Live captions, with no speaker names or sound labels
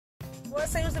What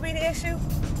seems to be the issue?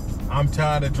 I'm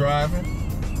tired of driving.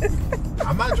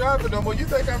 I'm not driving no more. You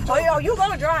think I'm driving? Oh, yo, you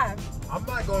gonna drive. I'm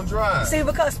not gonna drive. See,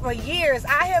 because for years,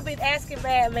 I have been asking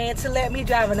Madman to let me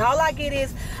drive, and all I get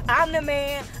is, I'm the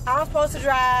man, I'm supposed to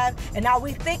drive, and now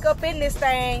we think up in this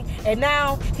thing, and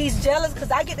now he's jealous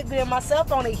because I get to be on my cell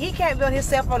phone, and he can't be on his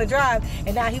cell phone to drive,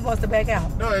 and now he wants to back out.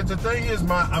 No, the thing is,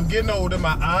 I'm getting older,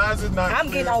 my eyes are not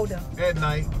I'm getting older. At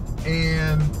night,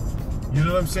 and you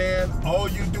know what I'm saying? All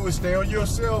you do is stay on your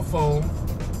cell phone.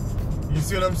 You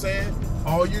see what I'm saying?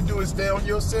 All you do is stay on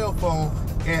your cell phone,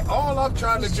 and all I'm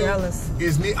trying to do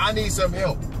is I need some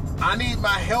help. I need my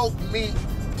helpmeet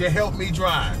to help me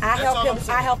drive. I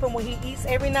help him when he eats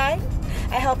every night.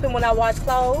 I help him when I wash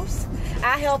clothes.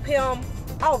 I help him.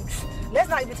 Oh, let's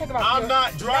not even talk about. I'm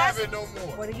not driving no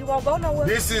more. Well, you won't go nowhere.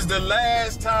 This is the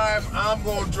last time I'm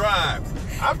gonna drive.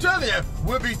 I'm telling you,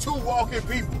 we'll be two walking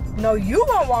people. No, you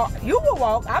gonna walk. You will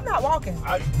walk. I'm not walking.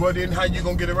 Well, then how you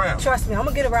gonna get around? Trust me, I'm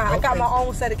gonna get around. Okay. I got my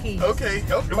own set of keys. Okay.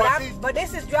 But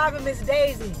this is driving Miss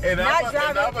Daisy. And I'm gonna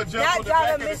jump on the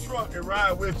back of the truck and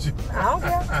ride with you. I don't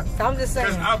care. So I'm just saying.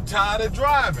 Because I'm tired of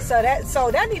driving. So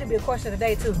that need to be a question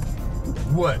today too.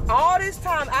 What? All this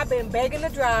time I've been begging to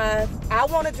drive. I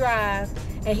want to drive,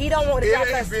 and he don't want to drive.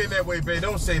 It ain't been that way, babe.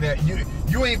 Don't say that.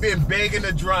 You ain't been begging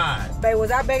to drive. Babe,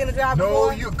 was I begging to drive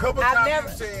no, before? A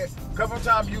couple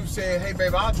times you said, hey,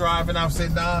 babe, I'll drive. And I've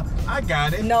said, nah, I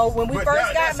got it. No, when we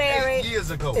first got married. 8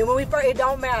 years ago. And it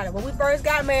don't matter. When we first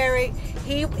got married,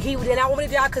 he did not want me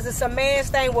to drive because it's a man's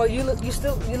thing where you look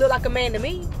like a man to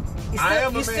me.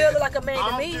 You still look like a man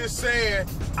to me. I'm just saying,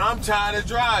 I'm tired of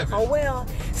driving. Oh, well.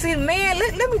 See, man,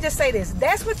 let me just say this.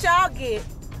 That's what y'all get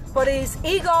for these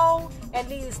ego and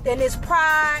this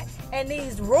pride and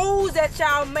these rules that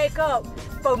y'all make up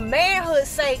for manhood's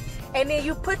sake. And then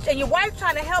you and your wife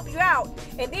trying to help you out,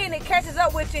 and then it catches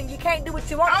up with you and you can't do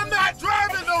what you want. I'm not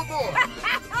driving no more.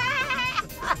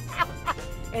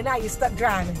 And now you're stuck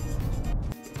driving.